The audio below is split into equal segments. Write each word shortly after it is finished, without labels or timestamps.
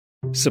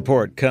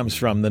Support comes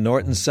from the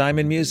Norton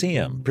Simon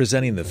Museum,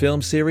 presenting the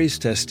film series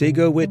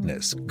Testigo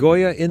Witness,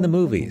 Goya in the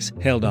Movies.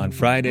 Held on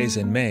Fridays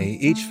in May,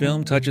 each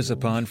film touches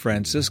upon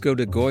Francisco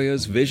de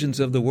Goya's visions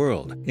of the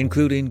world,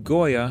 including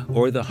Goya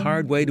or The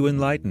Hard Way to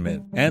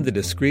Enlightenment and the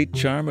discreet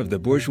charm of the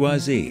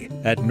bourgeoisie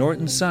at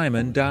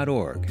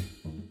nortonsimon.org.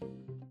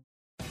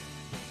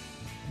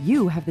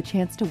 You have the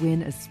chance to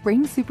win a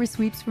spring super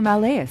sweeps from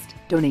LAist.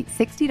 Donate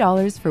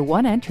 $60 for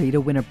one entry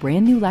to win a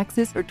brand new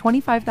Lexus or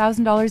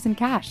 $25,000 in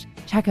cash.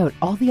 Check out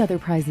all the other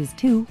prizes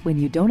too when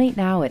you donate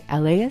now at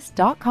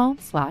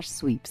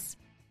laist.com/sweeps.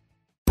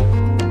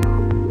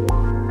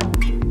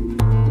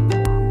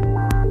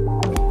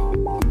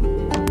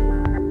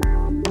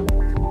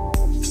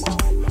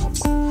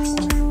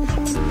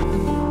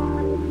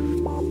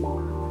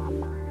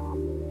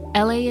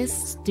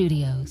 LAist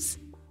Studios.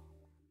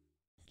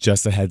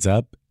 Just a heads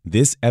up,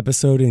 this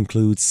episode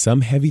includes some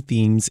heavy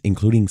themes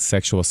including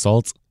sexual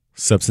assault,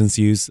 substance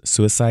use,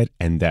 suicide,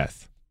 and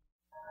death.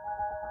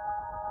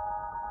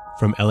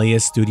 From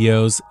LAist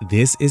Studios,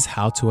 this is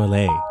How to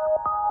LA.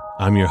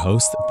 I'm your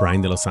host,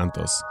 Brian De Los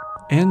Santos.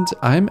 And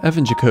I'm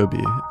Evan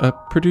Jacoby, a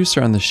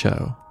producer on the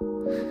show.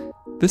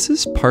 This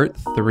is part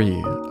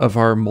 3 of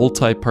our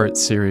multi-part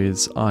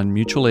series on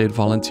mutual aid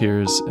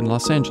volunteers in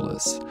Los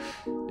Angeles.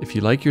 If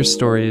you like your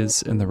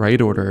stories in the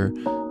right order,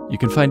 you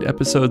can find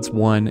episodes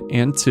 1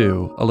 and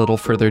 2 a little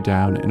further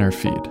down in our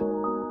feed.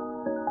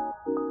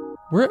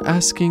 We're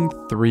asking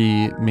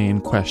 3 main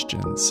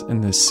questions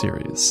in this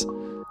series.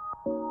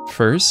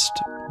 First,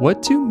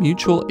 what do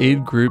mutual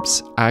aid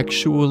groups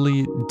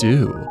actually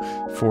do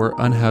for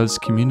unhoused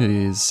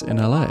communities in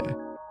LA?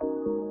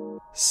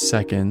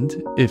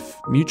 Second, if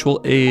mutual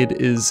aid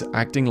is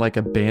acting like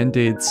a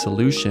Band-Aid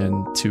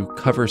solution to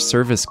cover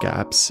service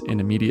gaps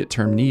in immediate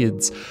term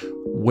needs,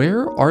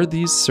 where are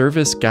these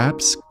service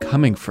gaps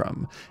coming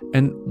from?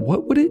 And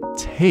what would it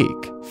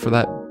take for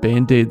that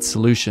Band-Aid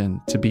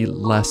solution to be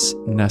less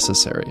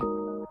necessary?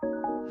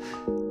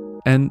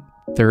 And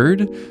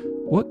third,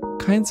 what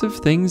kinds of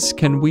things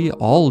can we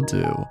all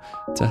do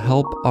to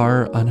help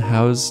our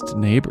unhoused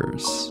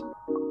neighbors?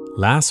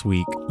 Last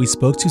week, we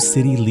spoke to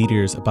city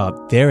leaders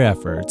about their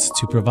efforts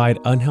to provide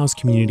unhoused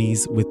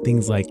communities with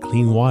things like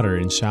clean water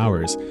and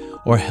showers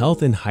or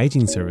health and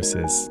hygiene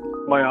services.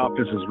 My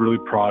office is really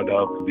proud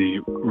of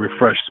the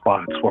refresh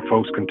spots where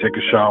folks can take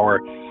a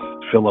shower,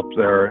 fill up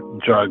their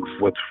jugs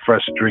with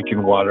fresh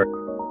drinking water.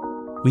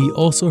 We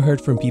also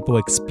heard from people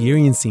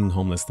experiencing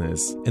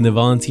homelessness and the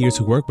volunteers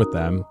who work with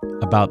them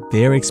about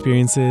their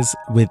experiences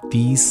with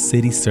these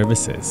city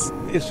services.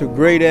 It's a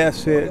great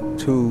asset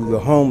to the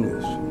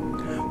homeless.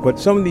 But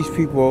some of these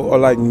people are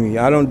like me.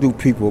 I don't do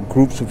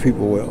groups of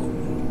people well.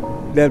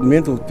 That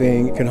mental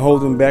thing can hold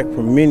them back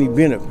from many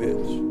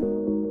benefits.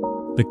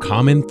 The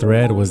common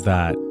thread was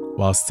that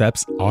while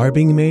steps are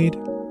being made,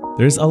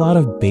 there's a lot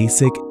of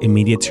basic,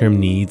 immediate-term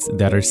needs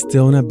that are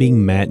still not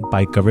being met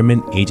by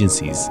government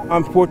agencies.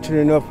 I'm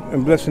fortunate enough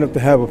and blessed enough to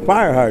have a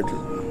fire hydrant.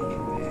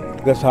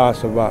 That's how I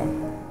survive.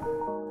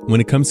 When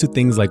it comes to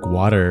things like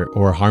water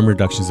or harm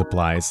reduction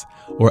supplies,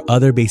 or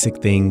other basic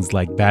things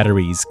like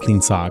batteries, clean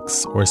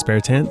socks, or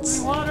spare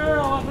tents,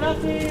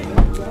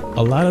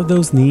 a lot of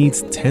those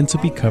needs tend to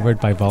be covered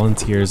by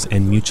volunteers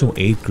and mutual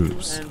aid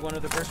groups. And one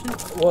other person?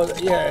 Well,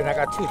 yeah, and I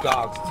got 2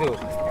 dogs, too.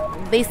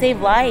 They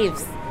save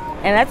lives,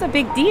 and that's a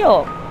big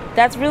deal.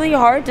 That's really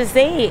hard to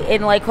say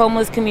in,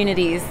 homeless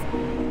communities.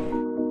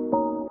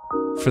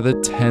 For the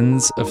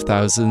tens of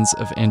thousands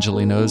of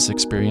Angelenos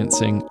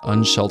experiencing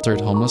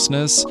unsheltered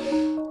homelessness,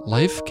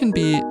 life can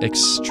be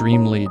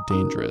extremely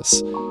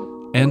dangerous.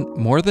 And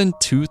more than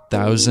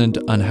 2,000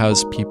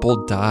 unhoused people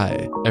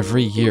die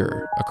every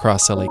year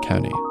across LA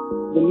County.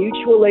 The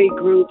mutual aid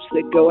groups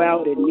that go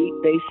out and meet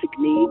basic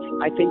needs,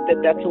 I think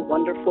that that's a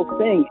wonderful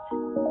thing.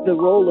 The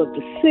role of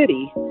the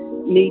city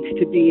needs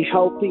to be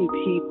helping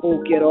people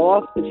get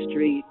off the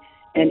street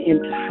and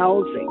into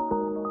housing.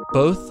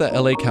 Both the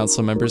LA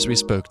council members we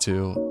spoke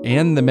to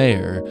and the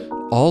mayor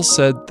all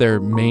said their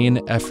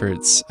main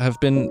efforts have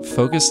been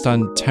focused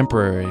on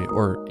temporary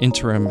or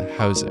interim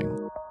housing.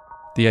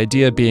 The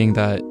idea being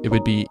that it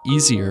would be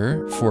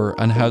easier for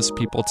unhoused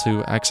people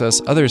to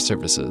access other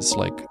services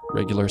like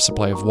regular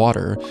supply of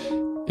water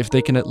if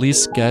they can at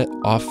least get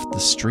off the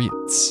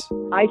streets.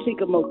 I think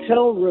a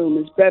motel room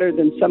is better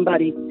than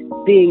somebody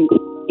being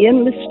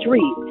in the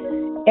street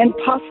and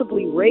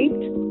possibly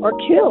raped or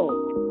killed.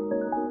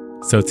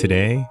 So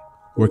today,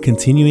 we're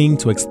continuing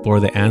to explore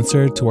the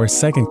answer to our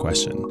second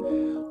question.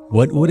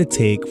 What would it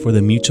take for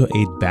the mutual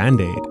aid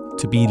Band-Aid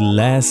to be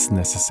less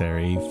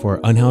necessary for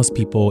unhoused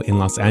people in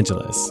Los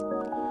Angeles?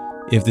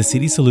 If the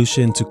city's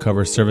solution to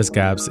cover service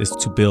gaps is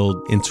to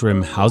build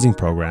interim housing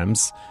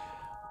programs,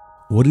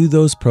 what do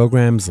those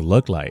programs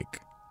look like?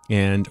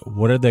 And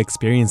what are the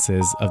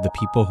experiences of the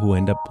people who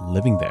end up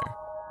living there?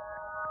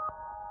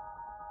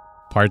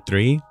 Part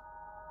 3,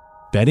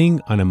 betting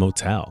on a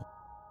motel.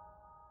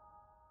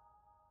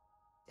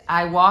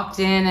 I walked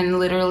in and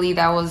literally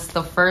that was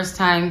the first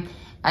time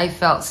I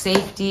felt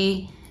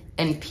safety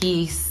and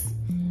peace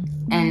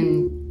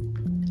and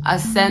a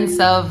sense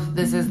of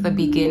this is the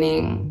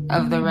beginning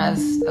of the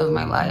rest of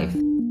my life.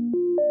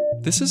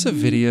 This is a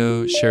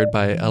video shared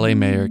by LA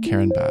Mayor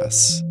Karen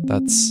Bass.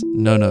 That's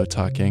Nono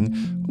talking,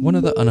 one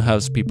of the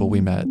unhoused people we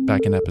met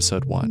back in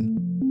episode 1.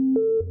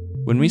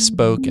 When we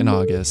spoke in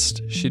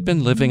August, she'd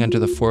been living under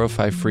the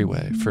 405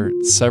 freeway for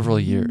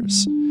several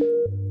years.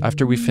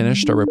 After we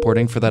finished our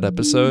reporting for that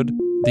episode,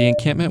 the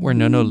encampment where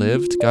Nono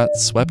lived got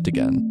swept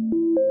again.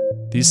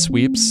 These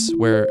sweeps,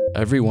 where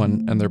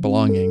everyone and their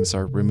belongings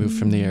are removed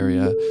from the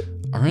area,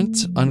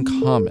 aren't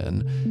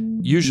uncommon.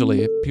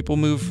 Usually, people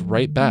move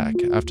right back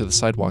after the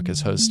sidewalk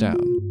is hosed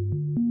down.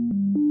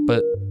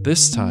 But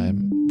this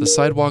time, the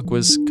sidewalk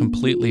was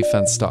completely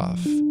fenced off.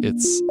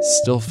 It's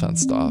still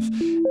fenced off,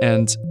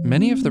 and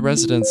many of the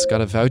residents got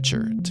a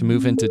voucher to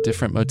move into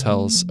different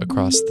motels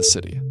across the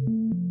city.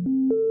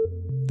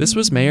 This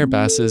was Mayor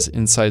Bass's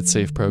Inside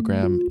Safe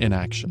program in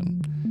action.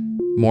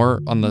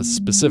 More on the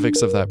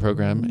specifics of that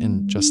program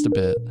in just a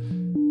bit.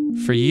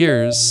 For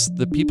years,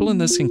 the people in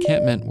this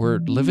encampment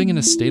were living in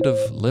a state of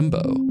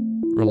limbo,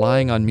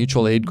 relying on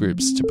mutual aid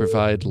groups to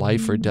provide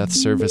life or death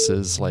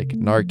services like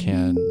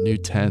Narcan, new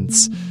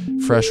tents,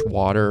 fresh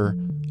water,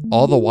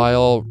 all the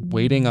while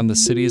waiting on the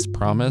city's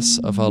promise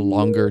of a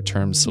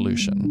longer-term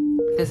solution.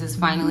 This is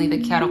finally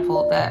the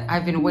catapult that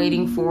I've been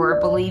waiting for,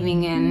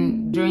 believing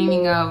in,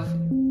 dreaming of,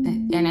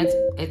 and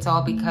it's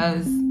all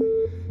because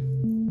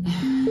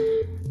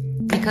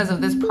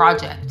of this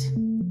project.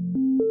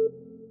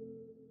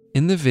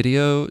 In the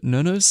video,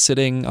 Nono's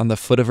sitting on the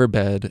foot of her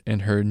bed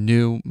in her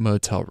new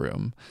motel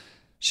room.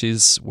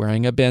 She's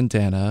wearing a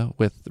bandana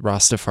with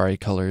Rastafari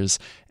colors,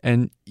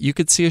 and you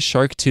could see a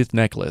shark tooth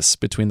necklace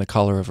between the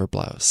collar of her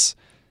blouse.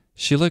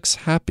 She looks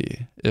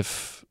happy,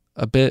 if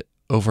a bit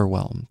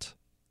overwhelmed.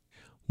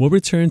 We'll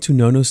return to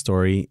Nono's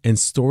story and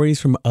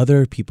stories from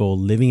other people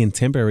living in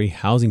temporary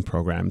housing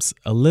programs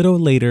a little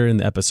later in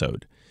the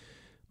episode.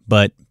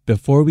 But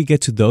before we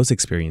get to those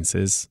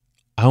experiences,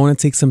 I want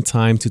to take some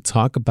time to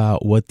talk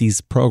about what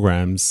these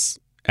programs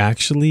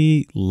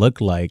actually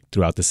look like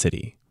throughout the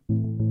city.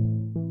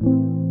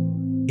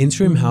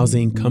 Interim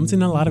housing comes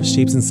in a lot of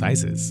shapes and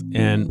sizes,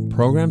 and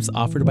programs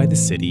offered by the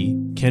city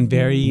can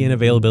vary in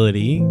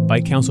availability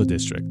by council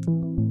district.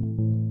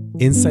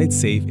 Inside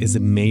Safe is the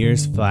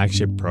mayor's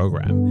flagship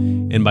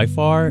program, and by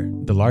far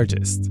the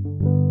largest.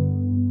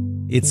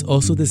 It's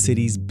also the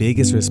city's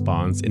biggest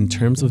response in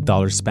terms of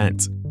dollars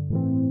spent.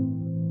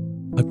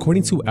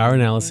 According to our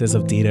analysis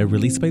of data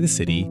released by the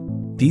city,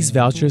 these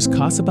vouchers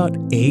cost about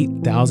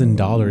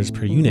 $8,000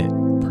 per unit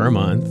per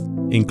month,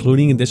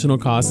 including additional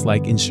costs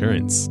like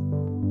insurance.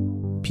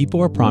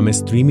 People are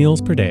promised 3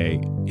 meals per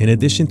day, in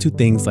addition to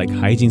things like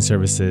hygiene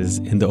services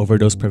and the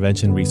overdose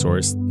prevention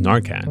resource,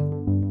 Narcan.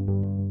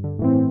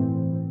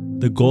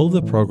 The goal of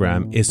the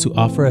program is to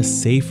offer a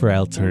safer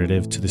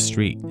alternative to the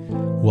street,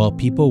 while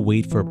people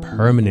wait for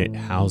permanent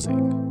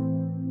housing.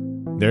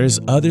 There's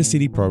other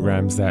city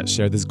programs that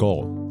share this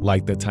goal,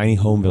 like the tiny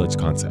home village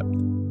concept.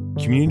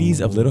 Communities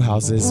of little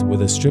houses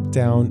with a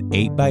stripped-down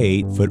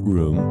 8x8 foot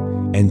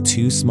room and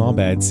 2 small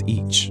beds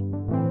each.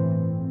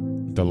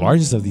 The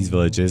largest of these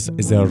villages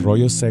is the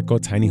Arroyo Seco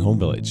Tiny Home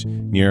Village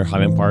near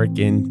Highland Park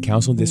in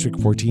Council District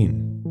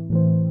 14.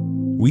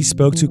 We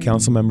spoke to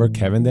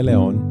Councilmember Evan De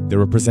León, the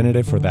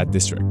representative for that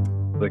district.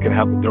 They can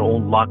have their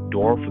own locked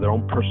door for their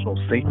own personal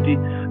safety,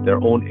 their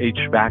own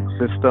HVAC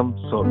system.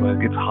 So when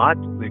it gets hot,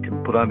 they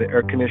can put on the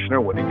air conditioner.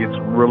 When it gets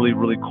really,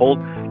 really cold,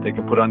 they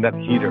can put on that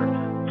heater.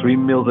 3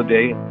 meals a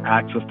day,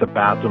 access to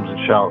bathrooms and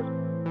showers.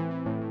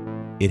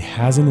 It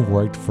hasn't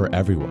worked for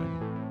everyone.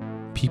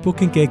 People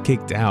can get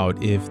kicked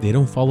out if they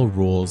don't follow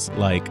rules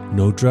like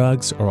no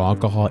drugs or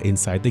alcohol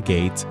inside the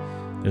gate,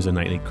 there's a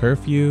nightly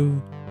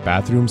curfew,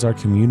 bathrooms are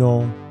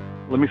communal.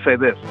 Let me say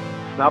this,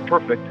 it's not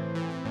perfect,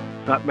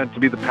 it's not meant to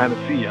be the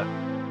panacea,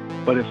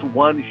 but it's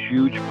one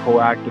huge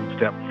proactive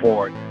step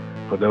forward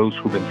for those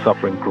who've been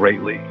suffering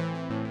greatly.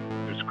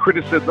 There's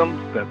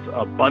criticism that's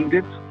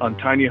abundant on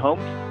tiny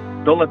homes.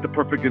 Don't let the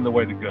perfect get in the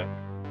way of the good.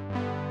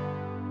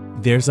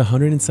 There's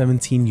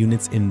 117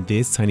 units in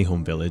this tiny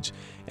home village,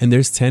 and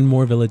there's 10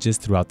 more villages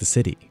throughout the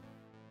city.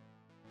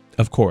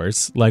 Of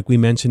course, like we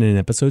mentioned in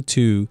episode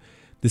 2,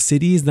 the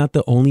city is not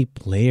the only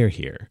player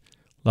here.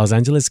 Los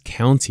Angeles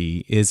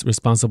County is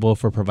responsible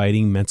for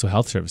providing mental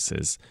health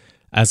services,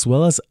 as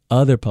well as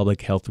other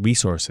public health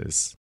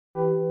resources.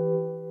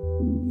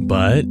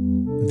 But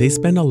they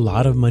spend a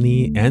lot of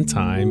money and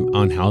time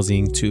on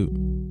housing too.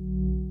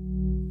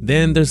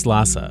 Then there's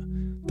LASA,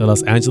 the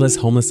Los Angeles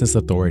Homelessness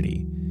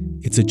Authority.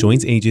 It's a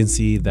joint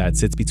agency that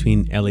sits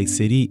between LA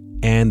City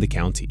and the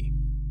county.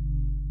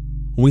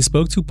 When we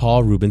spoke to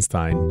Paul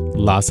Rubenstein,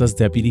 LASA's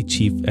Deputy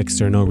Chief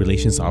External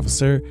Relations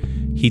Officer,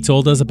 he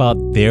told us about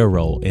their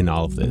role in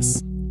all of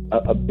this.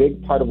 A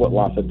big part of what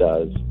LASA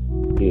does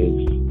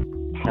is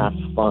pass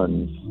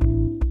funds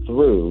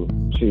through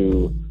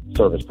to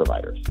service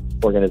providers,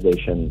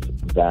 organizations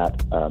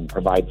that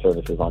provide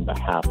services on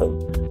behalf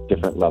of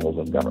different levels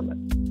of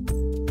government.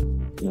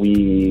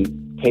 We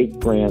take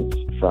grants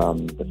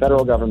from the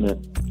federal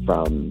government,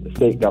 from the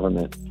state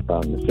government,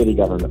 from the city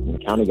government, from the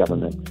county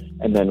government,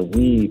 And then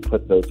we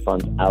put those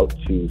funds out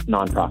to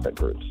nonprofit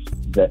groups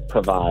that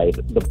provide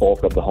the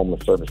bulk of the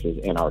homeless services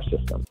in our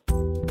system.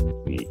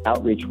 The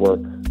outreach work,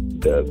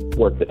 the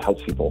work that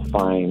helps people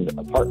find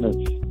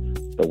apartments,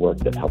 the work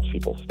that helps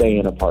people stay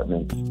in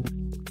apartments.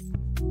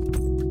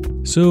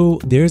 So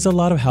there's a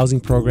lot of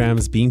housing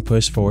programs being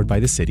pushed forward by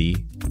the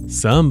city,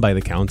 some by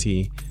the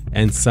county,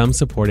 and some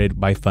supported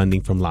by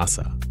funding from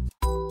LASA.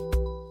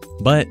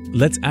 But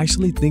let's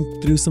actually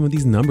think through some of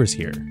these numbers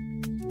here.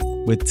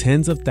 With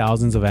tens of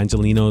thousands of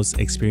Angelenos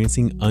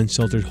experiencing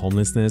unsheltered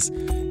homelessness,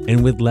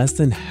 and with less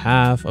than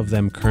half of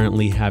them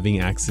currently having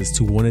access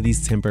to one of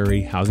these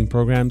temporary housing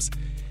programs,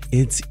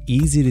 it's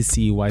easy to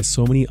see why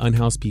so many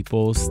unhoused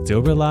people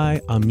still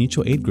rely on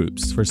mutual aid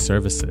groups for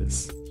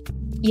services.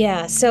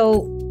 Yeah,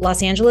 so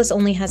Los Angeles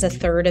only has a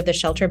third of the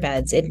shelter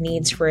beds it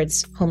needs for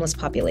its homeless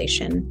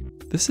population.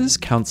 This is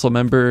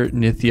Councilmember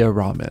Nithya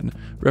Raman,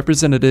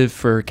 representative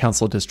for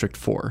Council District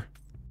 4.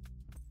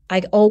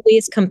 I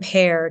always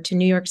compare to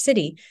New York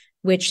City,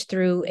 which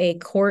through a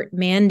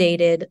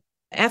court-mandated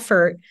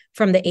effort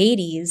from the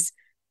 80s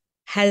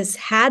has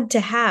had to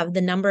have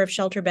the number of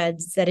shelter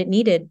beds that it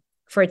needed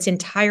for its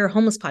entire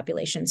homeless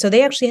population. So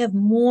they actually have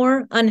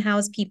more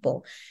unhoused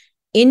people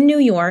in New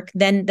York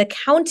than the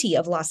county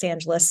of Los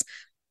Angeles,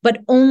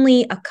 but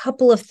only a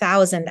couple of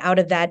thousand out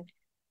of that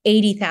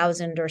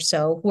 80,000 or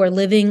so who are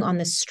living on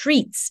the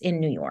streets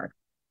in New York.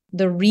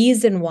 The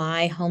reason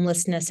why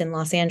homelessness in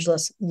Los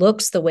Angeles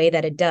looks the way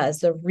that it does,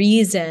 the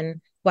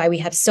reason why we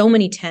have so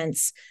many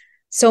tents,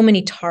 so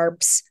many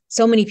tarps,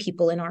 so many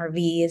people in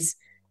RVs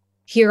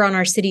here on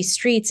our city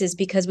streets is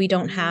because we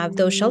don't have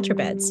those shelter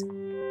beds.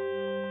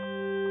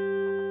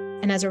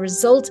 And as a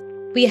result,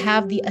 we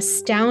have the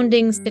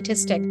astounding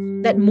statistic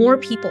that more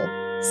people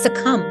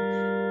succumb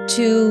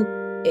to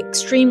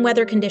extreme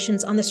weather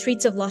conditions on the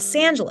streets of Los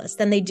Angeles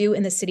than they do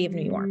in the city of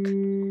New York.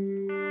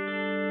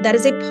 That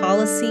is a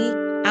policy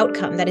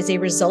outcome. That is a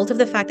result of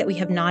the fact that we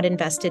have not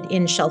invested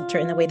in shelter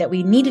in the way that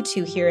we needed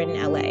to here in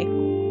LA.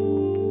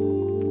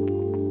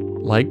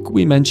 Like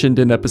we mentioned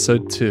in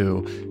episode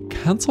 2,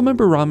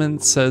 Councilmember Raman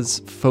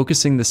says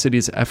focusing the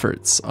city's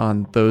efforts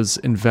on those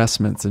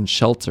investments in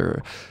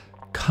shelter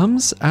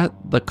comes at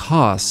the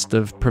cost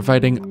of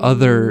providing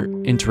other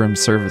interim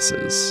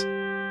services.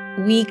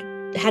 We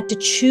had to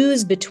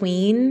choose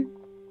between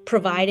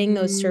providing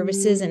those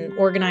services and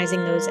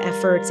organizing those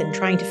efforts and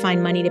trying to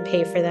find money to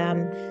pay for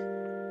them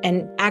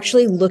and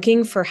actually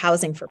looking for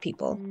housing for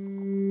people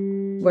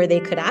where they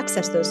could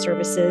access those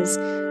services,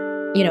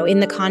 you know,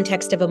 in the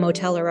context of a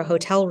motel or a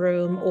hotel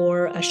room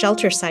or a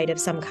shelter site of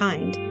some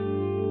kind.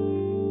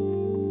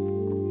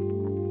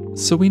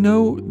 So we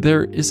know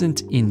there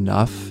isn't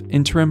enough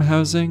interim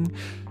housing,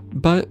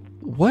 but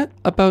what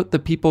about the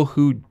people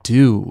who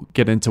do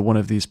get into one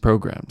of these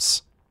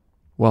programs?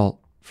 Well,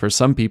 for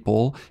some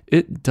people,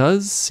 it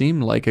does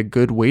seem like a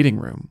good waiting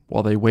room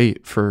while they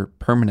wait for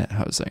permanent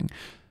housing.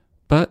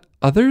 But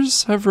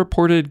others have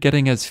reported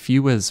getting as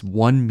few as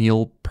one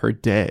meal per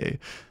day.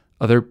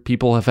 Other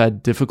people have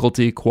had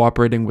difficulty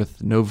cooperating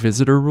with no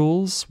visitor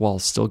rules while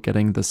still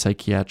getting the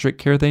psychiatric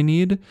care they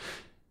need.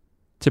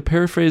 To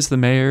paraphrase the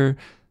mayor,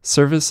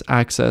 service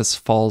access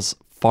falls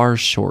far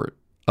short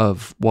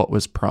of what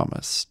was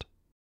promised.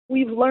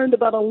 We've learned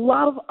about a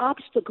lot of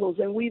obstacles,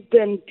 and we've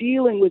been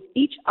dealing with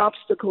each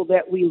obstacle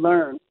that we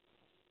learn.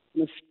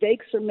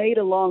 Mistakes are made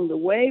along the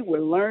way. We're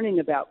learning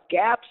about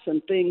gaps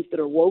and things that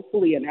are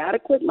woefully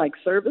inadequate, like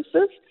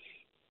services.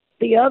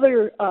 The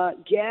other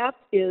gap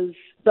is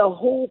the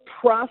whole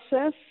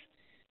process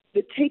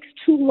that takes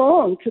too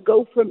long to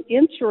go from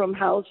interim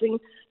housing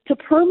to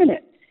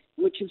permanent,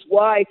 which is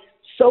why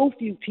so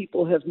few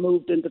people have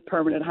moved into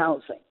permanent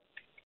housing.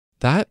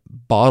 That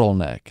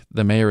bottleneck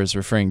the mayor is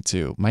referring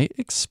to might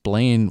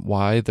explain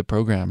why the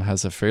program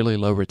has a fairly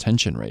low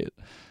retention rate.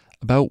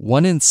 About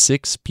 1 in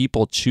 6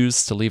 people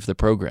choose to leave the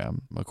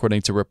program,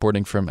 according to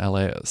reporting from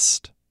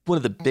LAist. One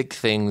of the big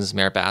things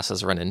Mayor Bass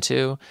has run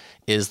into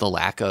is the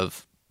lack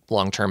of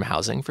long-term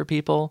housing for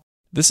people.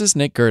 This is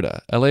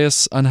Gerda,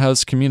 LAist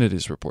Unhoused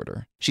Communities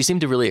Reporter. She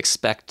seemed to really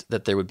expect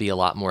that there would be a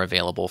lot more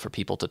available for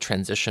people to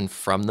transition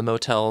from the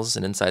motels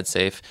and Inside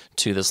Safe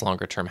to this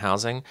longer-term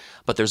housing.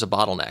 But there's a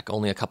bottleneck.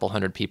 Only a couple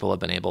hundred people have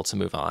been able to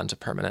move on to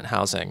permanent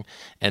housing.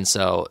 And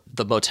so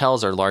the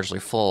motels are largely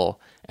full,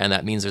 and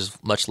that means there's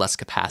much less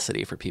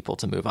capacity for people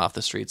to move off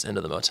the streets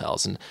into the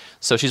motels. And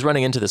so she's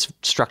running into this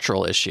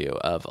structural issue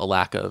of a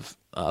lack of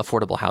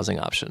affordable housing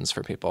options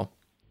for people.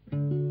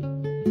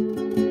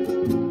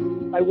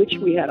 I wish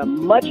we had a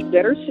much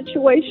better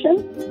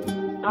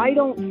situation. I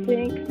don't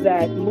think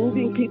that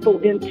moving people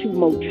into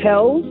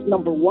motels,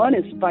 number one,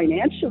 is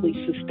financially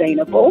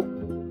sustainable.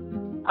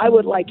 I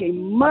would like a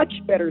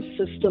much better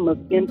system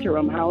of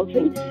interim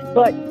housing,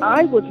 but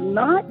I was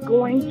not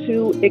going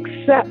to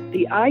accept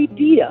the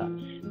idea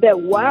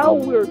that while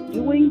we're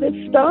doing this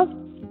stuff,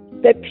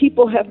 that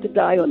people have to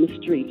die on the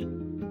street.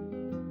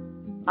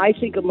 I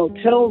think a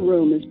motel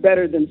room is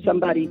better than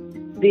somebody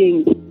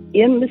being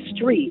in the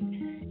street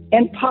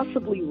and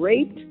possibly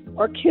raped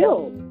or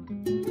killed.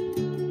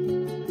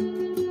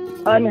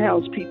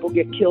 unhoused people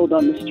get killed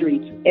on the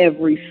streets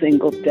every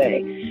single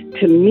day.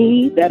 To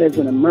me, that is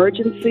an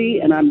emergency,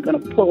 and I'm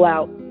going to pull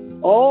out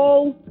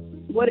all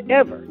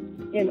whatever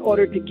in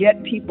order to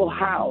get people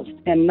housed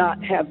and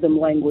not have them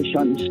languish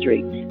on the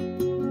streets.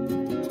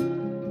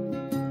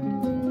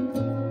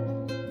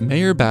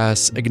 Mayor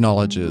Bass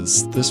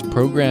acknowledges this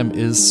program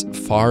is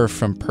far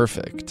from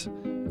perfect.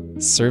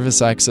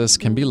 Service access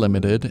can be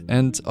limited,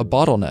 and a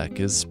bottleneck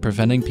is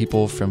preventing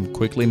people from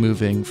quickly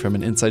moving from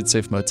an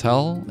inside-safe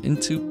motel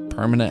into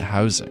permanent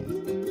housing.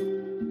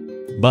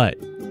 But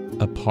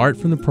apart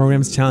from the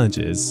program's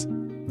challenges,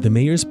 the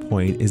mayor's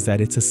point is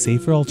that it's a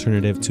safer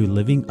alternative to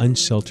living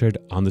unsheltered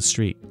on the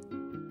street.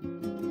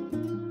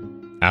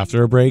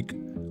 After a break,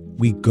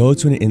 we go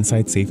to an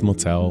inside safe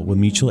motel with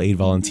mutual aid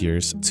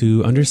volunteers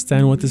to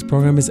understand what this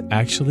program is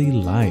actually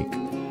like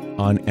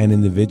on an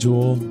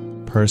individual,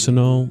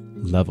 personal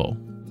level.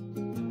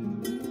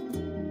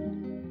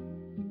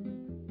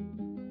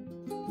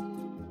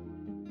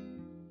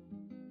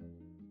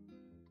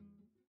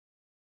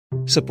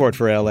 Support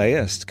for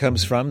LAist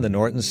comes from the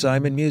Norton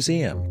Simon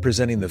Museum,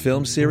 presenting the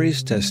film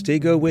series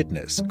Testigo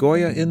Witness,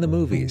 Goya in the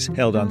Movies,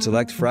 held on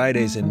select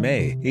Fridays in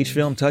May. Each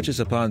film touches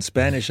upon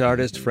Spanish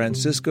artist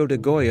Francisco de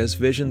Goya's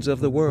visions of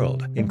the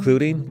world,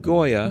 including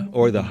Goya,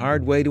 or The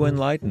Hard Way to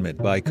Enlightenment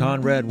by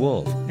Conrad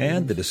Wolf,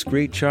 and The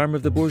Discreet Charm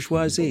of the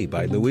Bourgeoisie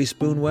by Luis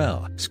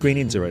Buñuel.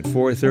 Screenings are at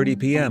 4:30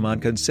 p.m. on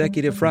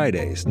consecutive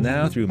Fridays,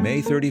 now through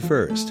May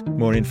 31st.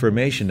 More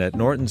information at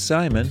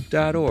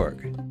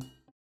nortonsimon.org.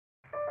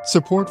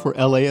 Support for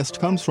LAist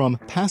comes from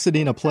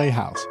Pasadena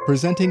Playhouse,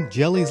 presenting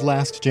Jelly's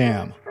Last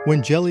Jam.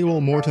 When Jelly Roll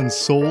Morton's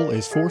soul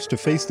is forced to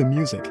face the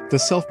music, the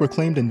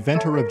self-proclaimed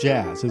inventor of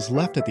jazz is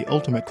left at the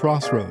ultimate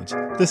crossroads.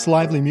 This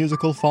lively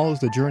musical follows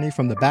the journey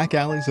from the back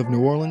alleys of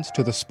New Orleans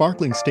to the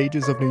sparkling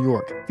stages of New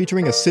York,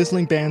 featuring a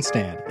sizzling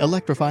bandstand,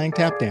 electrifying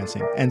tap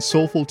dancing, and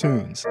soulful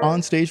tunes.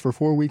 On stage for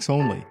 4 weeks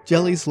only.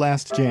 Jelly's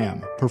Last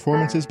Jam.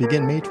 Performances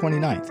begin May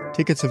 29th.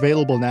 Tickets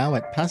available now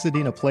at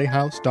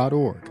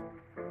PasadenaPlayhouse.org.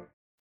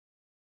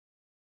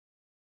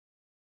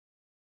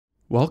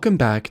 Welcome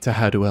back to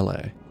How to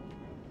LA.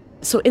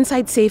 So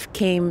Inside Safe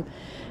came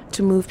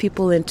to move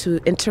people into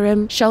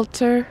interim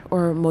shelter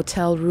or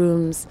motel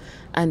rooms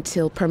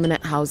until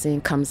permanent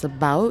housing comes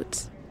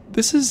about.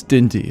 This is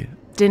Dindi.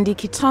 Dindi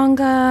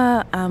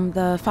Kitonga. I'm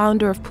the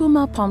founder of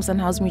Puma, Palms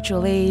Unhoused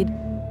Mutual Aid.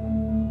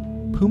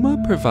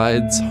 Puma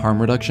provides harm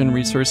reduction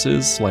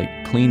resources like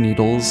clean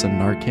needles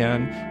and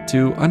Narcan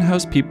to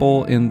unhoused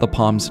people in the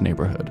Palms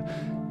neighborhood.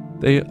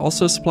 They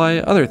also supply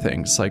other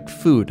things like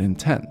food and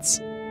tents.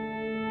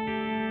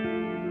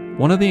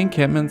 One of the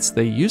encampments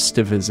they used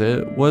to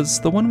visit was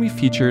the one we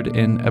featured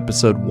in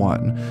episode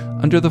 1,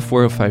 under the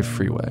 405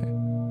 freeway.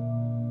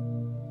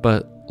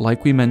 But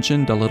like we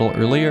mentioned a little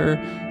earlier,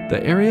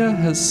 the area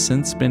has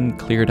since been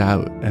cleared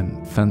out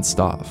and fenced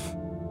off.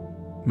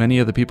 Many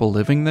of the people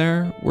living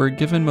there were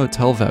given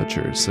motel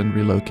vouchers and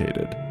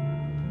relocated.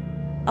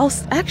 I'll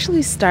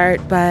actually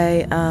start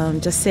by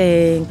just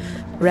saying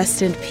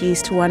rest in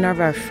peace to one of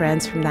our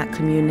friends from that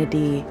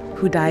community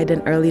who died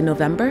in early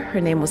November.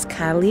 Her name was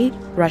Callie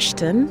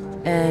Rushton,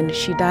 and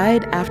she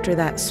died after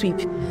that sweep.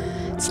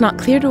 It's not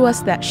clear to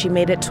us that she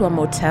made it to a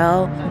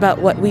motel, but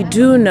what we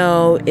do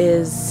know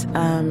is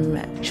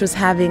she was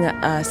having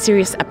a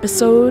serious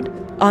episode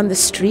on the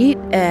street,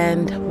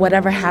 and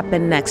whatever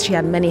happened next, she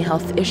had many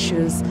health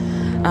issues,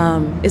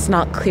 is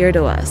not clear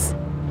to us.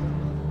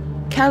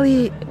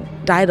 Callie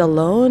died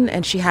alone,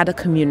 and she had a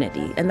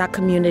community, and that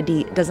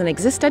community doesn't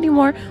exist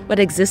anymore. What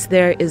exists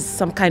there is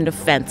some kind of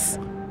fence.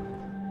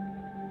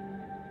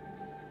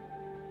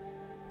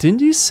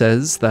 Dindi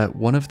says that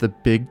one of the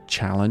big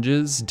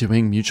challenges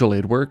doing mutual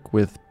aid work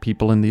with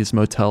people in these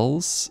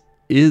motels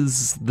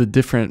is the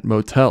different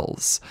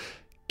motels.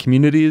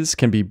 Communities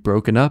can be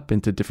broken up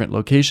into different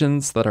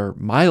locations that are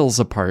miles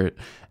apart,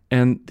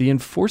 and the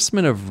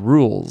enforcement of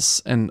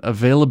rules and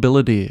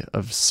availability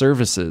of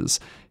services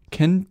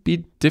can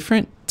be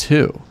different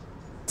too.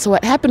 So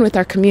what happened with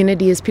our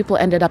community is people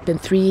ended up in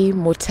 3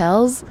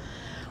 motels.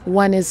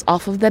 One is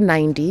off of the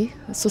 90,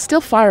 so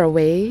still far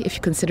away if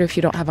you consider if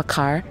you don't have a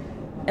car.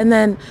 And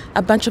then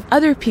a bunch of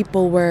other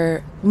people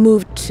were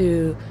moved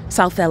to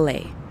South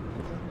LA.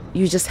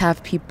 You just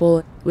have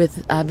people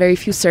with very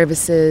few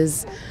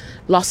services,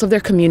 loss of their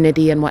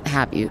community, and what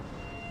have you.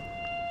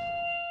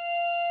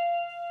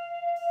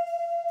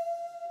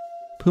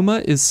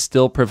 Puma is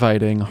still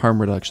providing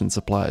harm reduction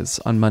supplies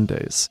on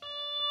Mondays.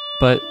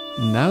 But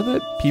now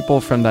that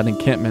people from that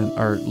encampment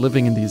are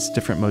living in these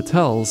different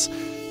motels,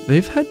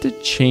 they've had to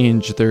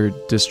change their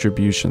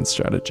distribution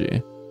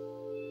strategy.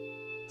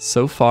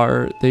 So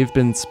far, they've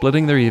been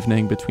splitting their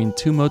evening between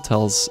 2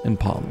 motels in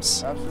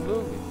Palms.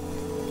 Absolutely.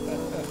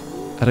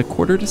 At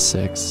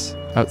 5:45,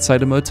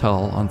 outside a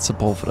motel on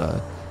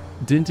Sepulveda,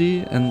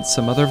 Dindi and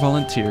some other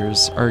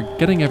volunteers are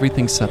getting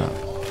everything set up.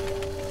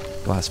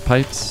 Glass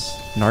pipes,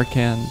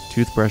 Narcan,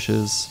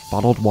 toothbrushes,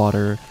 bottled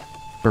water,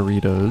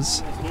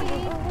 burritos.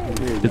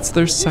 It's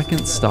their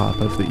second stop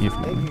of the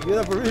evening.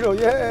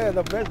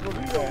 The best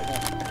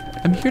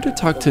burrito. I'm here to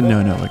talk to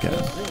Nono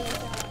again.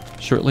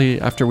 Shortly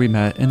after we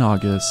met in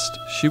August,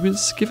 she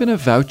was given a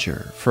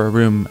voucher for a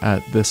room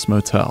at this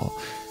motel.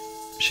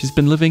 She's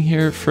been living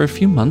here for a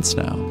few months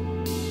now.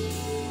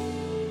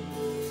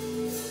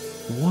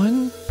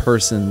 One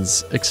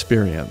person's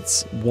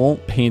experience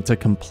won't paint a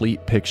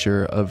complete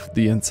picture of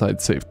the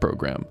Inside Safe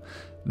program.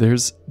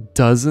 There's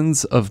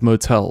dozens of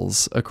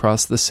motels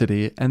across the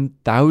city and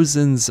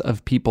thousands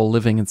of people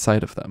living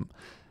inside of them.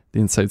 The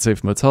Inside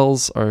Safe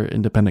motels are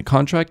independent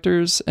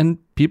contractors, and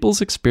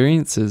people's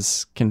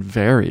experiences can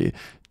vary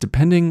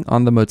depending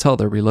on the motel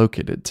they're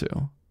relocated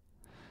to.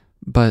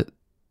 But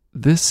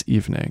this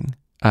evening,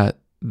 at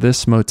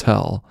this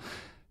motel,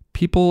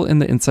 people in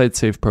the Inside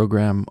Safe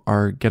program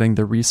are getting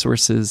the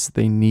resources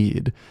they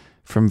need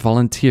from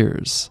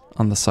volunteers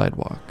on the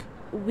sidewalk.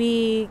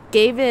 We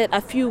gave it a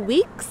few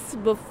weeks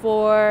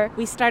before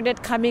we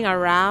started coming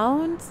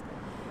around.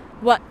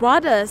 What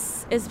brought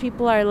us is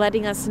people are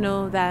letting us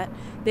know that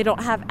they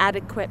don't have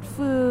adequate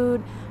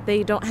food,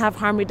 they don't have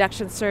harm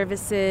reduction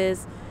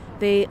services,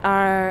 they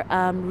are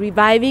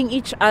reviving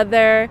each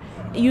other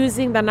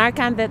using the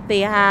Narcan that they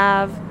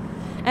have,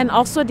 and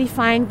also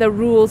defying the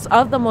rules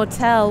of the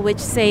motel, which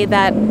say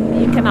that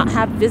you cannot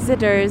have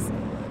visitors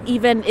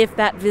even if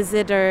that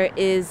visitor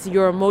is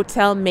your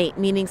motel mate,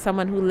 meaning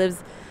someone who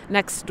lives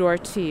next door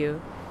to you.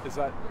 Is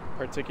that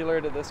particular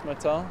to this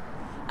motel?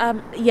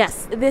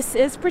 Yes, this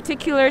is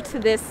particular to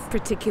this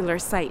particular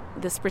site,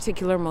 this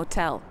particular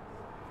motel.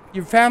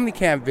 Your family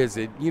can't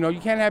visit. You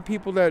can't have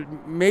people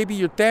that maybe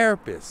your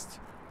therapist.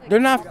 They're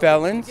not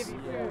felons.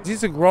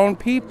 These are grown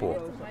people.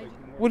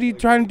 What are you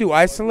trying to do,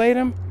 isolate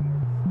them?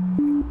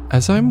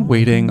 As I'm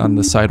waiting on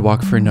the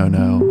sidewalk for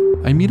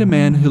Nono, I meet a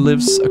man who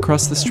lives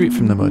across the street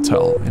from the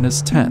motel in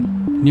his tent,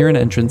 near an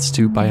entrance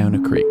to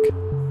Ballona Creek.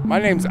 My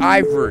name's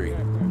Ivory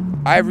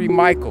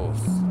Michaels.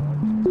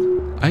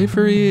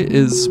 Ivory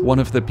is one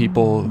of the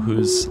people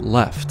who's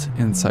left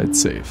Inside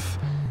Safe.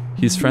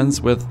 He's friends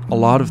with a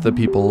lot of the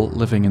people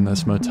living in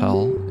this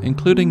motel,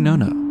 including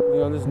Nono.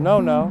 This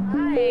Nono.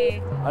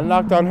 Hi. I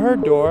knocked on her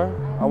door.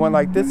 I went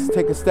like this to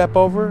take a step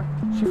over.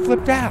 She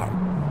flipped out.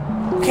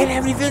 We can't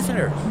have any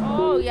visitors.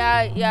 Oh,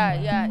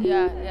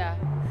 yeah.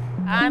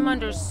 I'm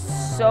under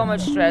so much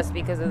stress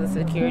because of the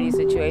security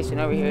situation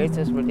over here. It's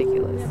just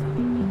ridiculous.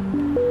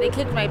 They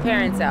kicked my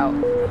parents out.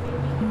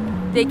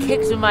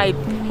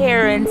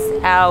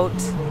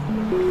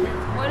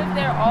 What if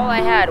they're all I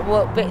had?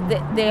 Well,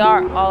 they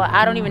are all.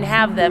 I don't even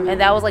have them. And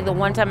that was like the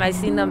one time I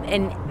seen them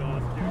in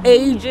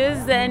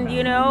ages. And,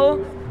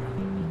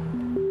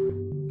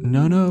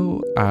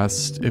 Nono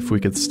asked if we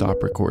could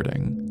stop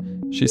recording.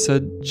 She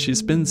said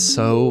she's been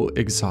so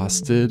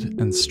exhausted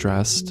and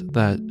stressed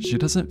that she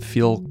doesn't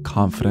feel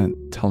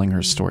confident telling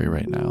her story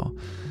right now.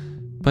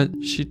 But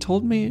she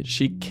told me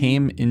she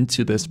came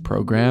into this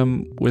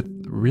program with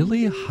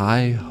really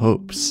high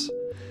hopes.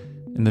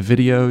 In the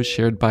video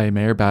shared by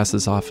Mayor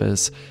Bass's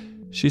office,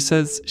 she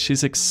says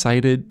she's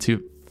excited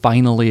to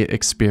finally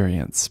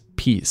experience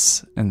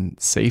peace and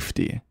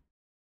safety.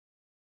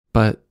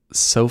 But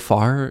so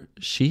far,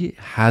 she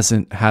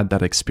hasn't had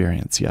that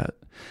experience yet.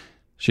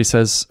 She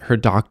says her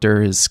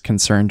doctor is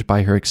concerned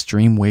by her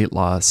extreme weight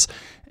loss,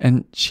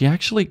 and she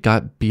actually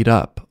got beat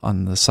up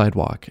on the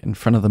sidewalk in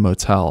front of the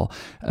motel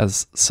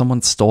as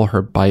someone stole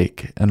her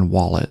bike and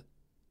wallet.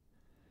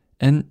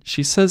 And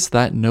she says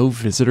that no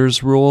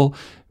visitors rule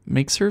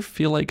makes her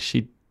feel like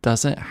she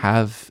doesn't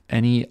have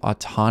any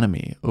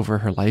autonomy over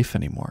her life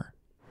anymore.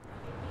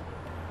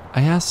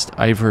 I asked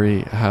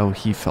Ivory how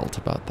he felt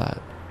about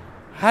that.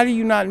 How do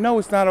you not know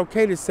it's not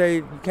okay to say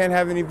you can't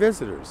have any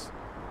visitors?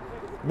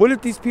 What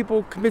if these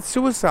people commit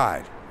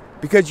suicide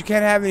because you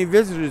can't have any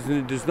visitors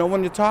and there's no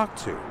one to talk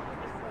to?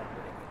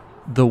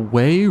 The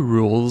way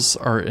rules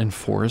are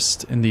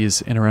enforced in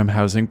these interim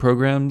housing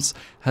programs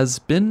has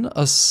been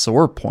a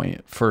sore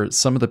point for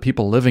some of the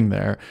people living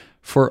there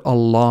for a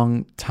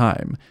long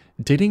time,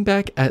 dating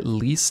back at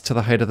least to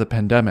the height of the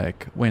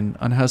pandemic, when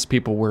unhoused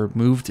people were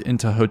moved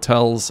into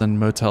hotels and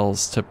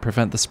motels to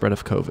prevent the spread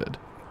of COVID.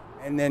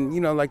 And then,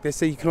 like they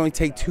say, you can only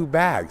take 2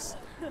 bags.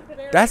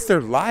 That's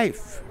their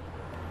life.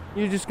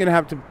 You're just going to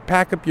have to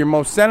pack up your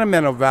most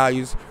sentimental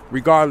values,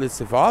 regardless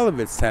if all of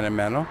it's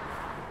sentimental.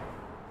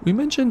 We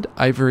mentioned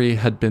Ivory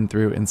had been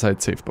through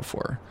Inside Safe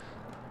before.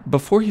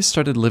 Before he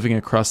started living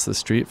across the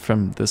street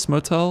from this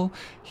motel,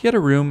 he had a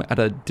room at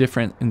a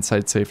different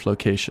Inside Safe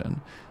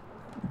location.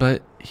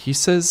 But he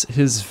says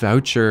his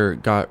voucher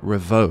got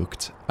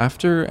revoked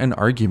after an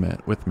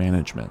argument with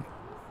management.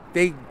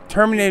 They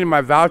terminated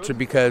my voucher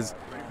because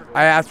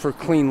I asked for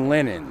clean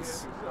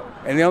linens.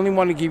 And they only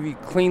want to give you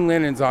clean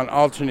linens on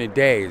alternate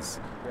days.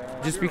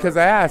 Just because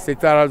I asked, they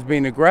thought I was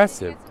being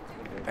aggressive.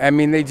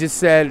 They just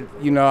said,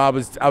 I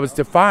was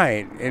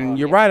defiant. And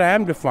you're right, I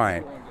am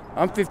defiant.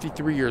 I'm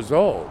 53 years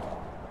old.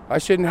 I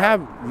shouldn't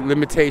have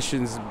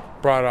limitations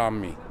brought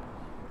on me,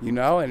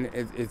 and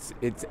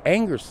it's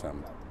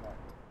angersome.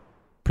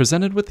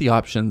 Presented with the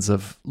options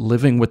of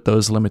living with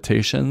those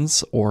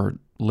limitations or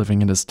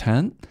living in his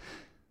tent,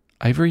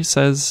 Ivory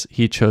says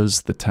he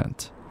chose the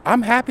tent.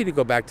 I'm happy to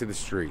go back to the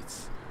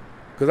streets.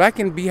 Because I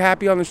can be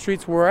happy on the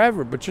streets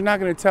wherever, but you're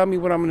not going to tell me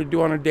what I'm going to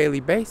do on a daily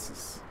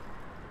basis.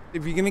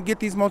 If you're going to get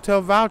these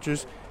motel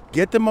vouchers,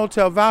 get the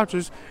motel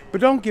vouchers,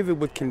 but don't give it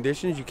with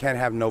conditions. You can't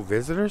have no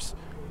visitors.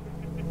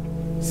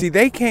 See,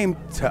 they came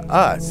to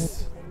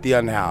us, the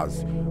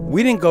unhoused.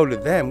 We didn't go to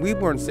them. We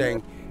weren't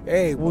saying,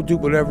 hey, we'll do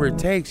whatever it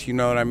takes, you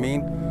know what I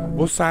mean?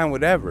 We'll sign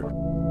whatever.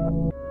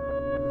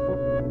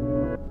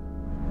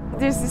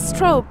 There's this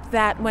trope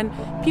that when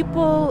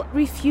people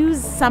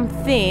refuse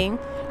something,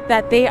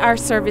 that they are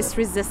service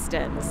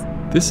resistant.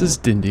 This is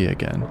Dindy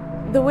again.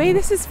 The way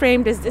this is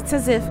framed is it's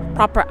as if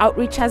proper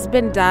outreach has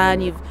been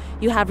done.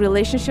 You have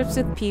relationships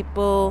with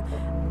people.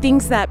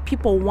 Things that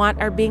people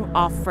want are being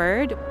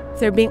offered.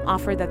 They're being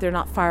offered that they're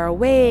not far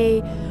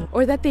away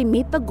or that they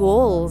meet the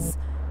goals,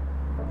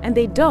 and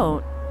they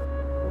don't.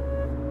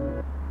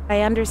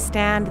 I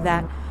understand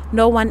that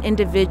no one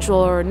individual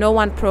or no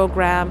one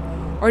program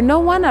or no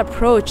one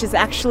approach is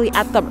actually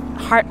at the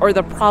heart or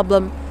the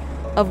problem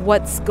of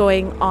what's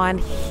going on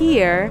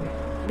here,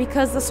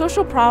 because the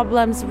social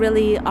problems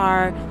really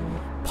are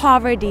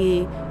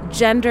poverty,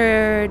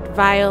 gendered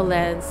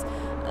violence,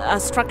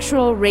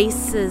 structural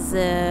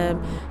racism,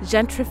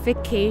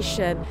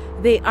 gentrification.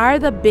 They are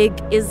the big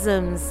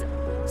isms.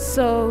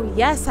 So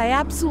yes, I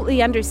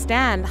absolutely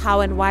understand how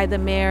and why the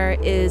mayor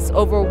is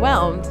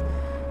overwhelmed.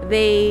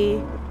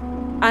 They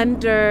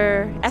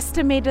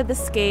underestimated the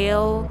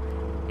scale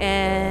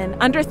and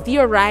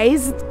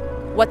under-theorized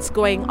what's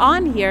going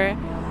on here.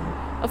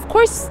 Of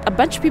course, a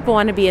bunch of people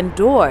want to be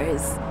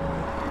indoors.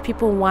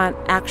 People want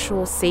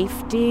actual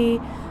safety,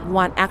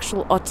 want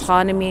actual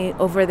autonomy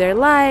over their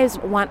lives,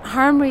 want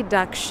harm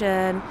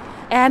reduction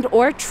and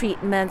or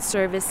treatment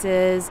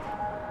services,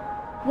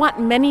 want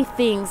many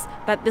things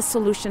that this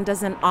solution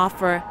doesn't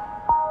offer.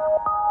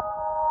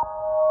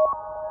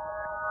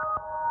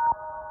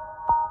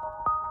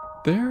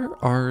 There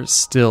are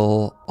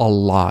still a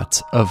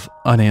lot of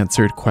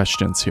unanswered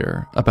questions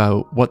here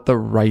about what the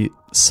right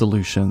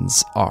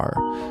solutions are.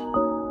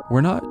 We're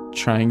not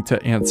trying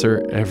to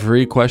answer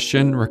every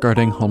question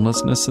regarding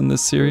homelessness in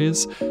this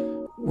series.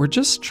 We're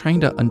just trying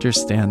to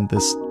understand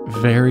this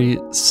very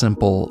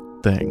simple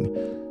thing.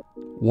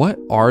 What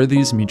are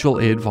these mutual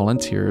aid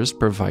volunteers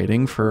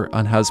providing for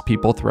unhoused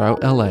people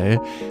throughout LA,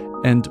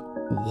 and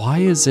why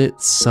is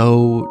it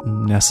so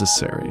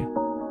necessary?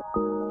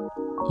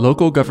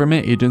 Local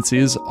government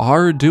agencies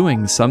are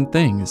doing some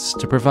things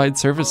to provide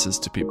services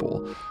to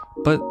people,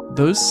 but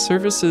those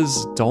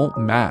services don't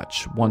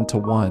match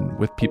one-to-one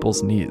with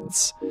people's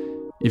needs.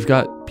 You've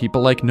got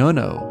people like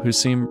Nono, who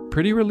seem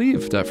pretty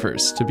relieved at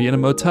first to be in a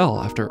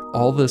motel after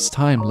all this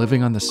time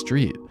living on the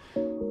street.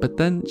 But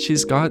then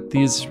she's got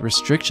these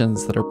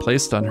restrictions that are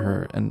placed on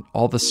her and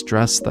all the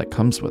stress that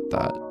comes with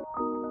that.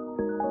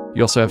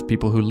 You also have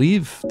people who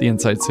leave the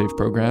Inside Safe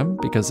program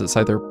because it's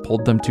either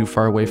pulled them too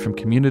far away from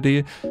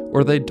community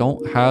or they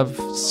don't have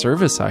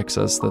service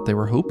access that they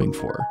were hoping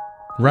for.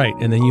 Right,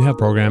 and then you have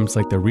programs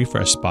like the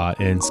Refresh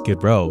Spot in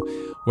Skid Row,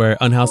 where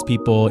unhoused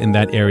people in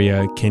that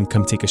area can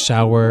come take a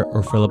shower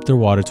or fill up their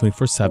water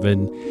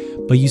 24/7,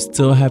 but you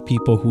still have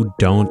people who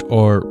don't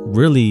or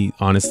really,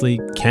 honestly,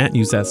 can't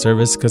use that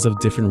service because of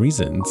different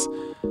reasons.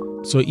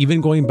 So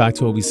even going back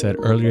to what we said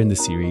earlier in the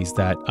series,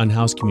 that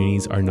unhoused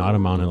communities are not a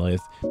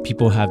monolith,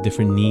 people have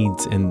different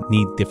needs and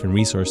need different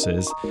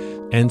resources,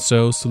 and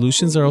so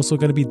solutions are also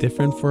going to be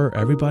different for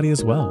everybody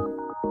as well.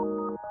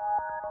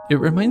 It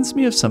reminds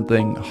me of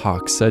something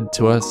Hawk said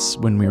to us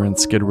when we were in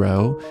Skid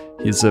Row.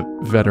 He's a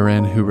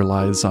veteran who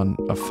relies on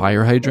a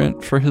fire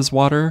hydrant for his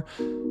water.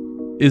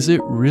 Is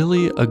it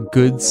really a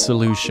good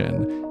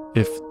solution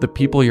if the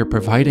people you're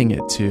providing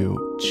it to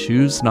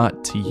choose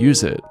not to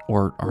use it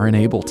or aren't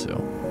able to?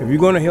 If you're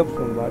going to help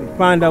somebody,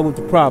 find out what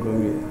the problem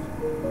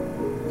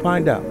is.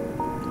 Find out.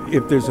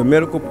 If there's a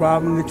medical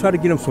problem, then try to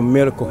get them some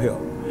medical help.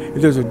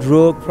 If there's a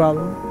drug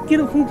problem, get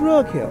them some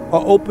drug help.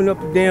 Or open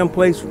up the damn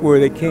place where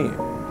they can.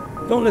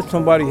 Don't let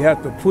somebody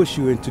have to push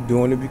you into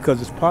doing it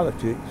because it's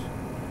politics.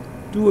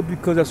 Do it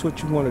because that's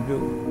what you want to do.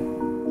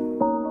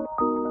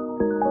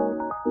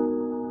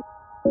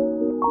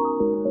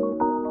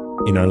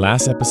 In our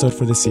last episode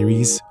for the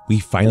series, we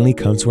finally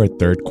come to our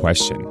third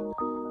question.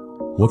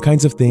 What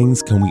kinds of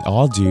things can we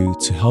all do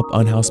to help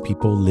unhoused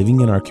people living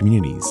in our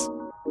communities?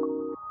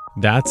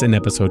 That's in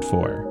episode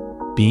 4,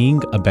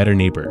 Being a Better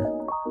Neighbor.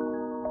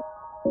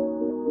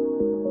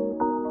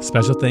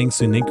 Special thanks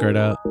to Nick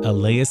Gerda,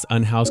 LAist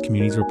Unhoused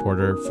Communities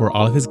Reporter, for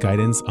all of his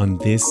guidance on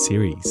this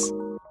series.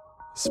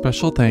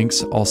 Special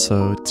thanks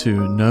also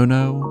to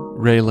Nono,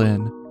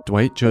 Raylin,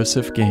 Dwight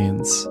Joseph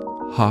Gaines,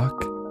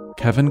 Hawk,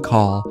 Kevin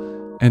Call,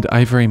 and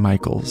Ivory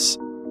Michaels,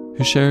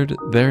 who shared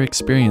their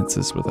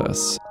experiences with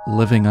us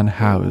living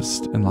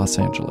unhoused in Los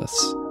Angeles.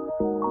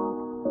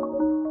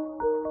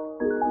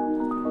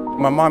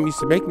 My mom used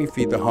to make me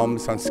feed the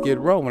homeless on Skid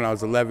Row when I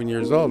was 11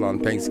 years old on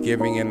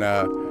Thanksgiving and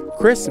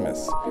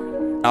Christmas.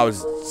 I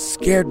was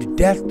scared to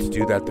death to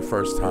do that the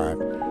first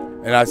time.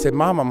 And I said,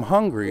 Mom, I'm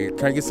hungry.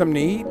 Can I get something to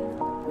eat?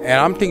 And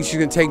I'm thinking she's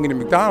going to take me to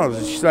McDonald's.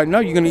 And she's like,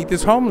 no, you're going to eat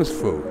this homeless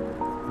food.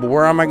 But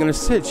where am I going to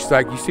sit? She's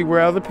like, you see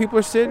where other people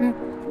are sitting?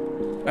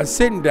 I'm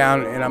sitting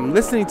down and I'm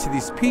listening to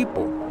these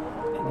people.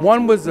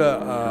 One was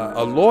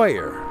a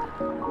lawyer.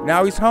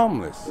 Now he's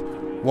homeless.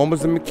 One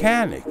was a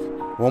mechanic.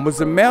 One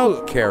was a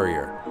mail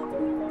carrier.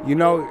 You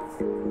know,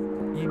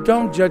 you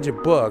don't judge a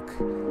book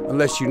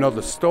unless you know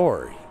the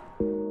story.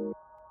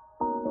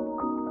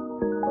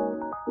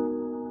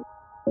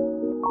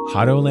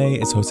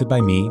 HTLA is hosted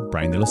by me,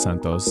 Brian De Los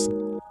Santos.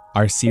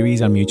 Our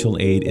series on mutual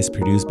aid is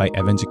produced by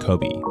Evan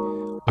Jacoby.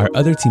 Our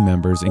other team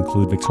members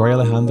include Victoria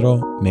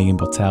Alejandro, Megan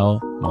Motel,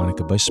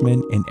 Monica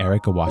Bushman, and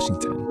Erica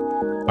Washington.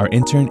 Our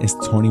intern is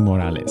Tony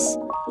Morales.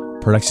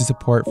 Production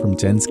support from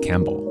Jens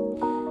Campbell.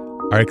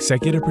 Our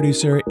executive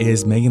producer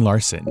is Megan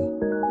Larson.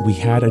 We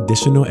had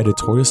additional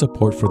editorial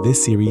support for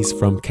this series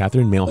from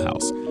Catherine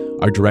Mailhouse,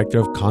 our director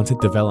of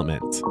content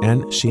development,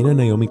 and Sheena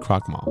Naomi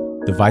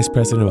Krochmal, the vice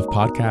president of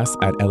podcasts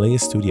at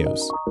LAist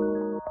Studios.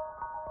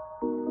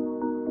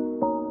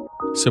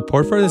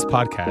 Support for this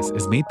podcast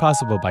is made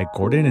possible by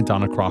Gordon and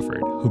Donna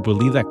Crawford, who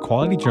believe that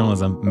quality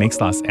journalism makes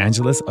Los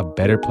Angeles a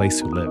better place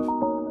to live.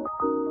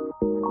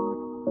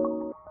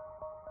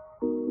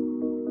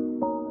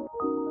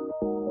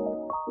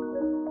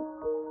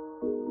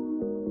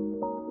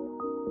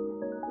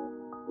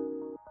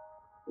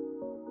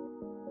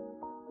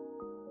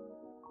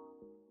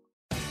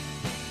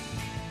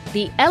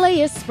 The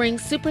LAist Spring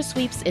Super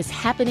Sweeps is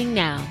happening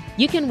now.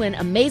 You can win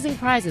amazing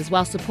prizes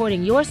while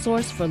supporting your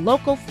source for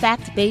local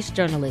fact-based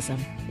journalism.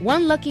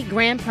 One lucky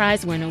grand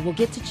prize winner will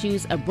get to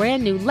choose a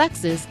brand new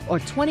Lexus or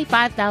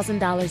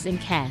 $25,000 in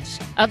cash.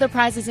 Other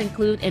prizes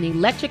include an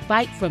electric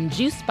bike from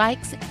Juice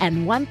Bikes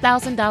and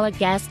 $1,000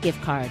 gas gift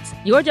cards.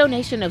 Your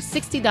donation of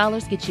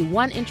 $60 gets you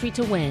one entry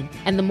to win,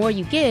 and the more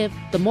you give,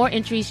 the more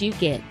entries you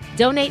get.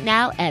 Donate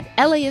now at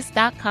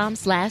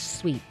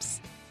LAist.com/sweeps.